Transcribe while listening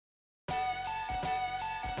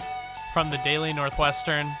From the Daily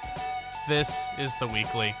Northwestern, this is the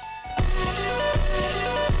Weekly.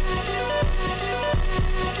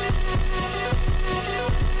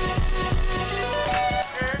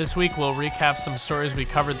 This week we'll recap some stories we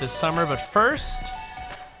covered this summer, but first,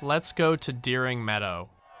 let's go to Deering Meadow.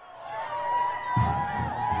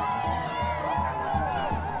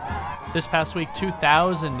 This past week,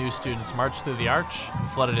 2,000 new students marched through the arch and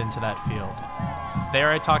flooded into that field. There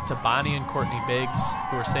I talked to Bonnie and Courtney Biggs,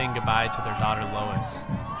 who were saying goodbye to their daughter Lois.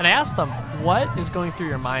 And I asked them, what is going through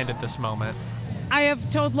your mind at this moment? I have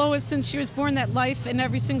told Lois since she was born that life and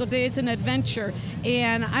every single day is an adventure.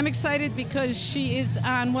 And I'm excited because she is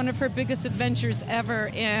on one of her biggest adventures ever.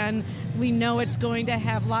 And we know it's going to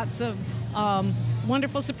have lots of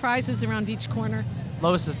wonderful surprises around each corner.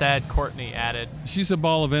 Lois's dad, Courtney, added, she's a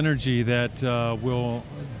ball of energy that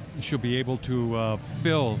she'll be able to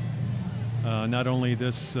fill not only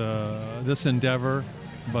this endeavor,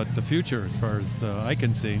 but the future as far as I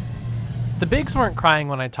can see. The Biggs weren't crying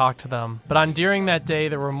when I talked to them, but on Deering that day,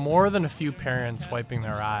 there were more than a few parents wiping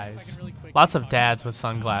their eyes. Lots of dads with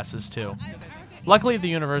sunglasses, too. Luckily, the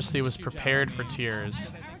university was prepared for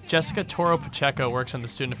tears. Jessica Toro Pacheco works in the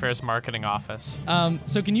Student Affairs Marketing Office.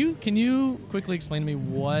 So can you quickly explain to me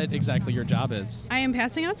what exactly your job is? I am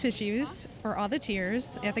passing out tissues for all the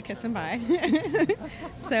tears at the kiss and bye.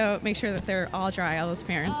 So make sure that they're all dry, all those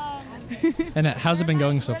parents. And how's it been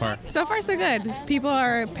going so far? So far, so good. People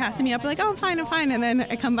are passing me up like, oh, I'm fine. And then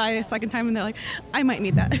I come by a second time and they're like, I might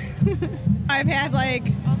need that. I've had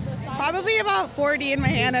probably about 40 in my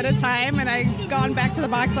hand at a time, and I've gone back to the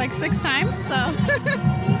box 6 times, so.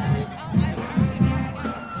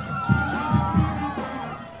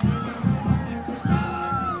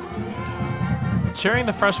 Cheering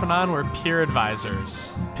the freshmen on were peer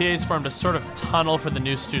advisors. PAs formed a sort of tunnel for the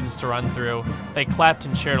new students to run through. They clapped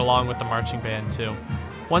and cheered along with the marching band, too.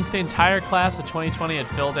 Once the entire class of 2020 had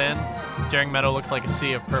filled in, Deering Meadow looked like a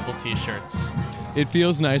sea of purple t-shirts. It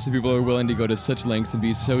feels nice that people are willing to go to such lengths and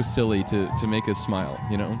be so silly to make us smile,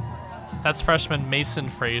 you know? That's freshman Mason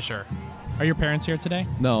Frazier. Are your parents here today?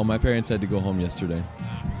 No, my parents had to go home yesterday.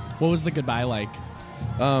 What was the goodbye like?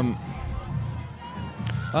 I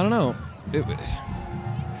don't know.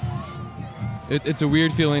 It's a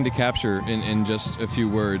weird feeling to capture in just a few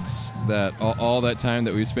words, that all that time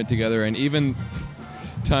that we've spent together, and even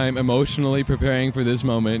time emotionally preparing for this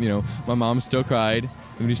moment. You know, my mom still cried,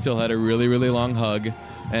 and we still had a really, really long hug,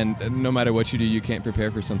 and no matter what you do, you can't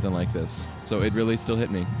prepare for something like this. So it really still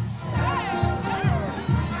hit me.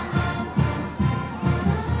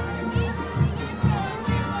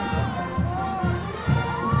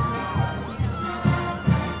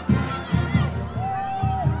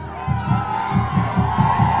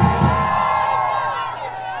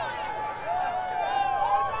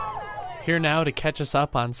 Here now to catch us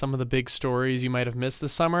up on some of the big stories you might have missed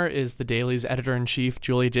this summer is the Daily's editor-in-chief,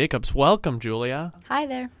 Julia Jacobs. Welcome, Julia. Hi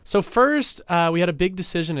there. So first, we had a big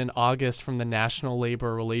decision in August from the National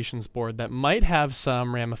Labor Relations Board that might have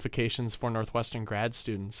some ramifications for Northwestern grad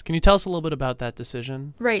students. Can you tell us a little bit about that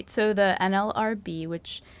decision? Right. So the NLRB,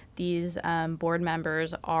 which these board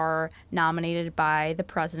members are nominated by the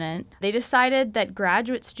president, they decided that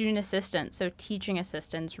graduate student assistants, so teaching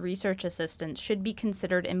assistants, research assistants, should be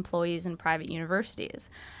considered employees in private universities.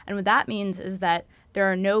 And what that means is that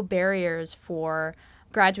there are no barriers for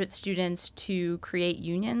graduate students to create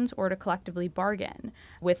unions or to collectively bargain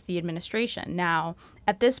with the administration. Now,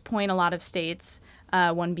 at this point, a lot of states,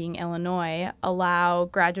 one being Illinois, allow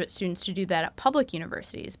graduate students to do that at public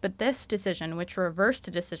universities. But this decision, which reversed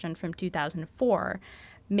a decision from 2004,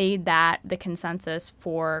 made that the consensus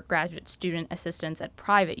for graduate student assistants at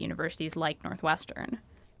private universities like Northwestern.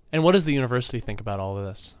 And what does the university think about all of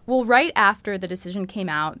this? Well, right after the decision came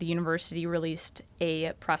out, the university released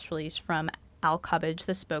a press release from Al Cubbage,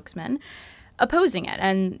 the spokesman, opposing it.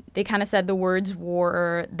 And they kind of said the words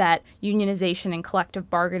were that unionization and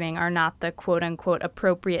collective bargaining are not the quote-unquote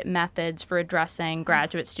appropriate methods for addressing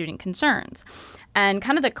graduate student concerns. And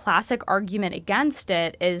kind of the classic argument against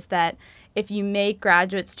it is that if you make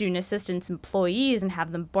graduate student assistants employees and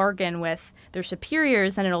have them bargain with their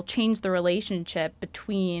superiors, then it'll change the relationship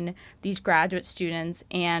between these graduate students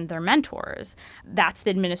and their mentors. That's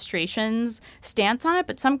the administration's stance on it,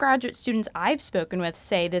 but some graduate students I've spoken with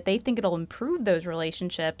say that they think it'll improve those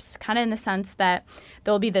relationships, kind of in the sense that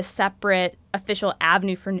there'll be this separate official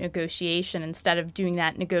avenue for negotiation instead of doing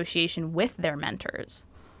that negotiation with their mentors.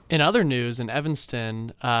 In other news, in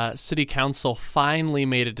Evanston, City Council finally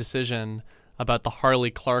made a decision about the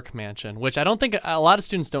Harley Clark mansion, which I don't think a lot of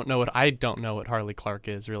students don't know what I don't know what Harley Clark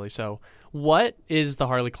is really. So what is the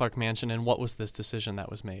Harley Clark mansion and what was this decision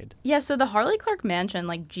that was made? Yeah, so the Harley Clark mansion,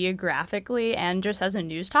 like geographically and just as a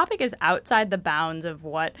news topic, is outside the bounds of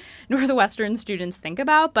what Northwestern students think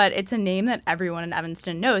about, but it's a name that everyone in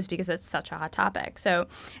Evanston knows because it's such a hot topic. So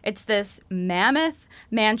it's this mammoth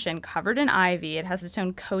mansion covered in ivy. It has its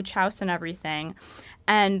own coach house and everything.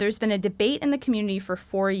 And there's been a debate in the community for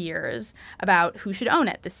 4 years about who should own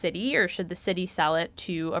it, the city, or should the city sell it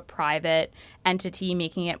to a private entity,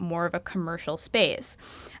 making it more of a commercial space.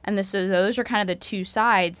 And so those are kind of the two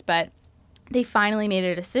sides, but they finally made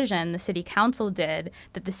a decision, the city council did,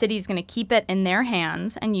 that the city is going to keep it in their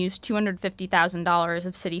hands and use $250,000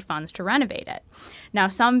 of city funds to renovate it. Now,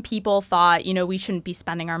 some people thought, we shouldn't be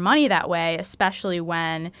spending our money that way, especially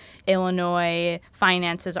when Illinois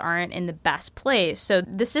finances aren't in the best place. So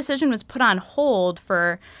this decision was put on hold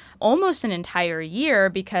for almost an entire year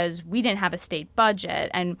because we didn't have a state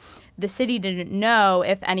budget and the city didn't know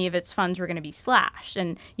if any of its funds were going to be slashed.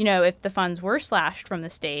 And, if the funds were slashed from the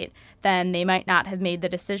state, then they might not have made the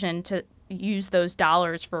decision to use those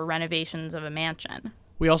dollars for renovations of a mansion.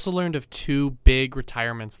 We also learned of 2 big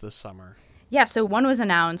retirements this summer. Yeah, so one was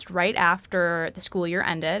announced right after the school year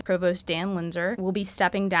ended. Provost Dan Linzer will be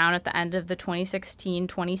stepping down at the end of the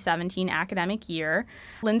 2016-2017 academic year.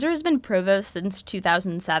 Linzer has been provost since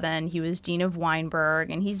 2007. He was dean of Weinberg,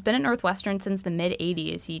 and he's been at Northwestern since the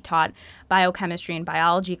mid-'80s. He taught biochemistry and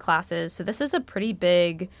biology classes, so this is a pretty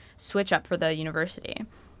big switch up for the university.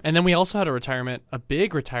 And then we also had a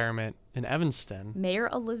big retirement in Evanston. Mayor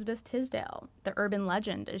Elizabeth Tisdale, the urban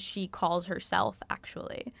legend, as she calls herself,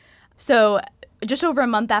 actually. So just over a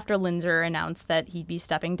month after Linzer announced that he'd be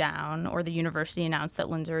stepping down, or the university announced that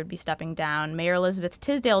Linzer would be stepping down, Mayor Elizabeth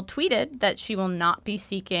Tisdale tweeted that she will not be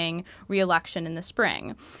seeking re-election in the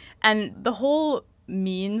spring. And the whole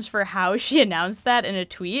means for how she announced that in a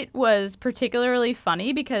tweet was particularly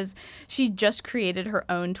funny because she just created her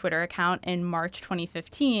own Twitter account in March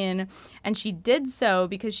 2015, and she did so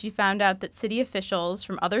because she found out that city officials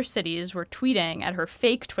from other cities were tweeting at her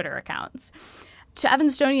fake Twitter accounts. To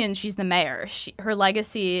Evanstonians, she's the mayor. Her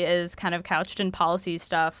legacy is kind of couched in policy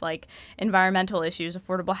stuff like environmental issues,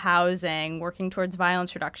 affordable housing, working towards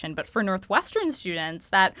violence reduction. But for Northwestern students,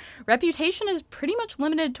 that reputation is pretty much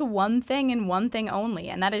limited to one thing and one thing only,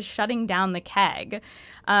 and that is shutting down the keg.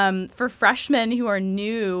 For freshmen who are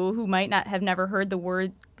new, who might not have never heard the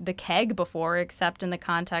word the keg before, except in the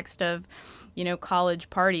context of college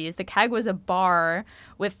parties, the keg was a bar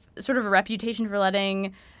with sort of a reputation for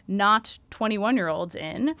letting not 21-year-olds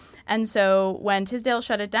in. And so when Tisdale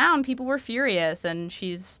shut it down, people were furious, and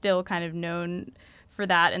she's still kind of known for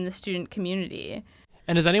that in the student community.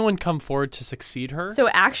 And has anyone come forward to succeed her? So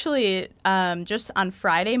actually, just on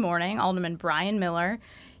Friday morning, Alderman Brian Miller,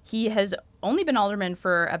 he has only been alderman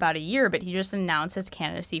for about a year, but he just announced his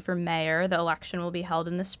candidacy for mayor. The election will be held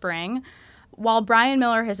in the spring. While Brian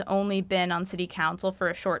Miller has only been on city council for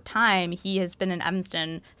a short time, he has been in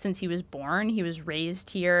Evanston since he was born. He was raised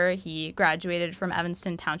here. He graduated from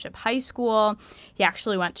Evanston Township High School. He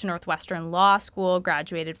actually went to Northwestern Law School,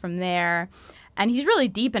 graduated from there. And he's really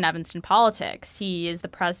deep in Evanston politics. He is the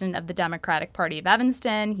president of the Democratic Party of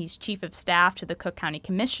Evanston. He's chief of staff to the Cook County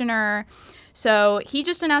Commissioner. So he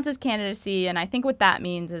just announced his candidacy, and I think what that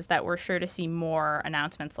means is that we're sure to see more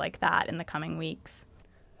announcements like that in the coming weeks.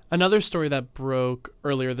 Another story that broke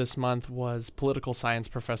earlier this month was political science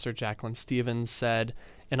professor Jacqueline Stevens said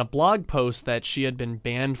in a blog post that she had been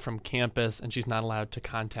banned from campus and she's not allowed to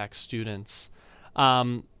contact students.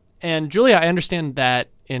 And Julia, I understand that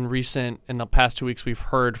in the past 2 weeks, we've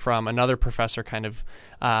heard from another professor kind of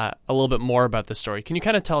a little bit more about this story. Can you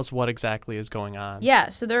kind of tell us what exactly is going on? Yeah,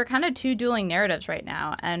 so there are kind of 2 dueling narratives right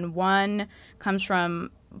now, and one comes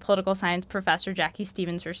from political science professor Jackie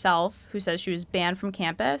Stevens herself, who says she was banned from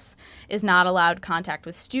campus, is not allowed contact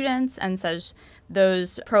with students, and says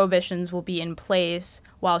those prohibitions will be in place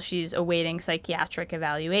while she's awaiting psychiatric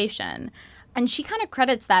evaluation. And she kind of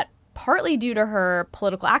credits that partly due to her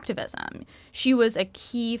political activism. She was a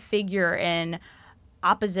key figure in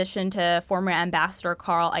opposition to former Ambassador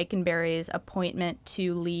Carl Eikenberry's appointment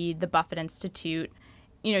to lead the Buffett Institute.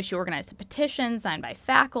 She organized a petition signed by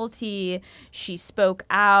faculty. She spoke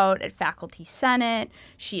out at Faculty Senate.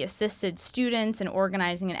 She assisted students in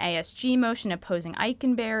organizing an ASG motion opposing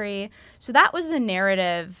Eikenberry. So that was the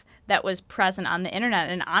narrative that was present on the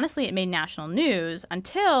internet. And honestly, it made national news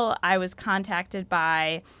until I was contacted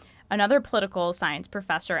by another political science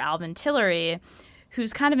professor, Alvin Tillery,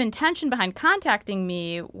 whose kind of intention behind contacting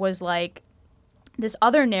me was like, this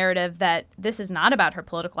other narrative that this is not about her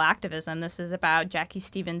political activism. This is about Jackie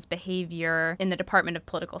Stevens' behavior in the Department of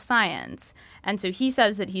Political Science. And so he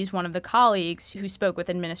says that he's one of the colleagues who spoke with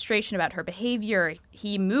administration about her behavior.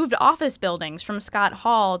 He moved office buildings from Scott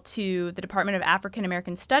Hall to the Department of African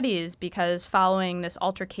American Studies because following this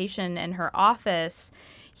altercation in her office,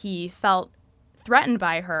 he felt threatened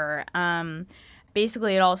by her.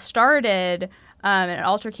 Basically, it all started an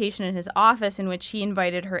altercation in his office in which he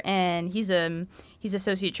invited her in. He's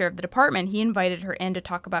associate chair of the department. He invited her in to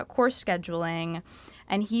talk about course scheduling,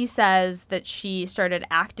 and he says that she started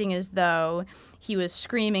acting as though he was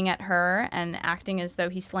screaming at her and acting as though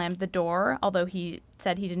he slammed the door, although he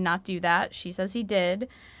said he did not do that. She says he did.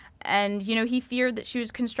 And, he feared that she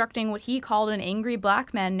was constructing what he called an angry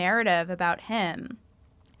black man narrative about him.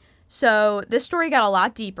 So this story got a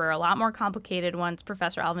lot deeper, a lot more complicated once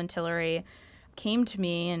Professor Alvin Tillery came to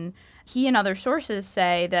me, and he and other sources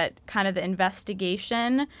say that kind of the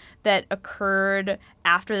investigation that occurred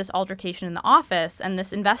after this altercation in the office, and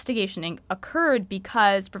this investigation occurred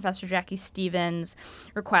because Professor Jackie Stevens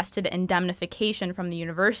requested indemnification from the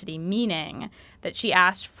university, meaning that she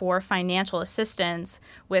asked for financial assistance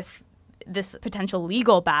with this potential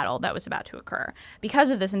legal battle that was about to occur. Because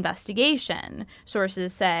of this investigation,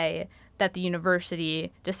 sources say that the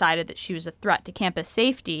university decided that she was a threat to campus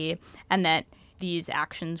safety and that these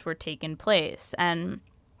actions were taking place. And,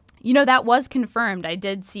 that was confirmed. I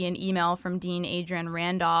did see an email from Dean Adrian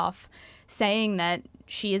Randolph saying that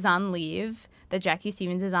she is on leave, that Jackie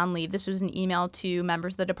Stevens is on leave. This was an email to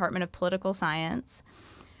members of the Department of Political Science.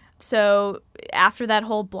 So after that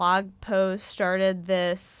whole blog post started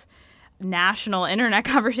this national internet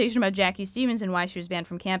conversation about Jackie Stevens and why she was banned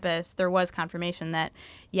from campus, there was confirmation that,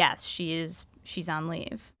 yes, she's on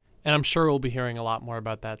leave. And I'm sure we'll be hearing a lot more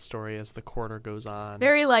about that story as the quarter goes on.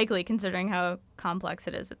 Very likely, considering how complex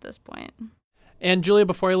it is at this point. And Julia,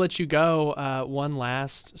 before I let you go, one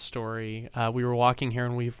last story. We were walking here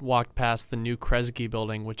and we've walked past the new Kresge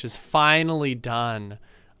building, which is finally done.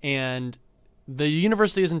 And the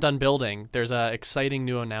university isn't done building. There's an exciting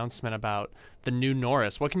new announcement about the new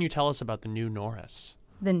Norris. What can you tell us about the new Norris?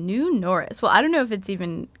 The new Norris. Well, I don't know if it's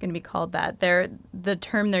even going to be called that. The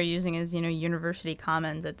term they're using is, University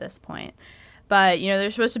Commons at this point. But,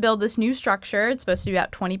 they're supposed to build this new structure. It's supposed to be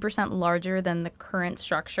about 20% larger than the current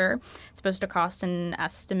structure. It's supposed to cost an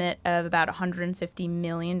estimate of about $150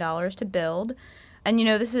 million to build. And,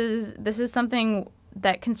 this is something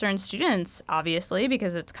that concerns students, obviously,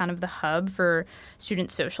 because it's kind of the hub for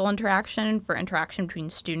student social interaction, for interaction between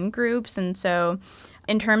student groups. And so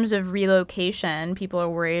in terms of relocation, people are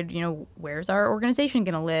worried, where's our organization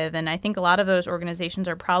going to live? And I think a lot of those organizations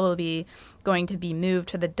are probably going to be moved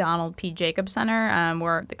to the Donald P. Jacobs Center,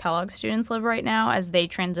 where the Kellogg students live right now, as they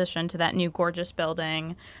transition to that new gorgeous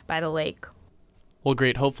building by the lake. Well,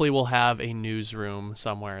 great. Hopefully we'll have a newsroom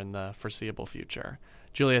somewhere in the foreseeable future.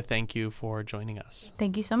 Julia, thank you for joining us.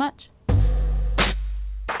 Thank you so much.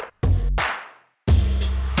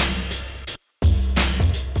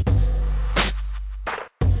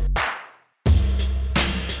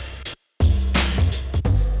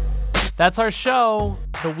 That's our show.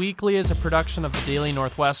 The Weekly is a production of the Daily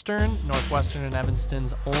Northwestern, Northwestern and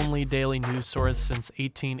Evanston's only daily news source since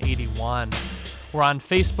 1881. We're on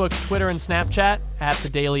Facebook, Twitter, and Snapchat at the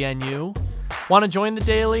Daily NU. Want to join the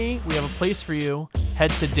Daily? We have a place for you.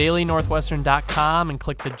 Head to dailynorthwestern.com and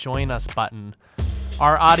click the Join Us button.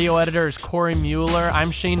 Our audio editor is Corey Mueller.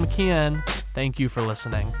 I'm Shane McKeon. Thank you for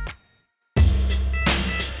listening.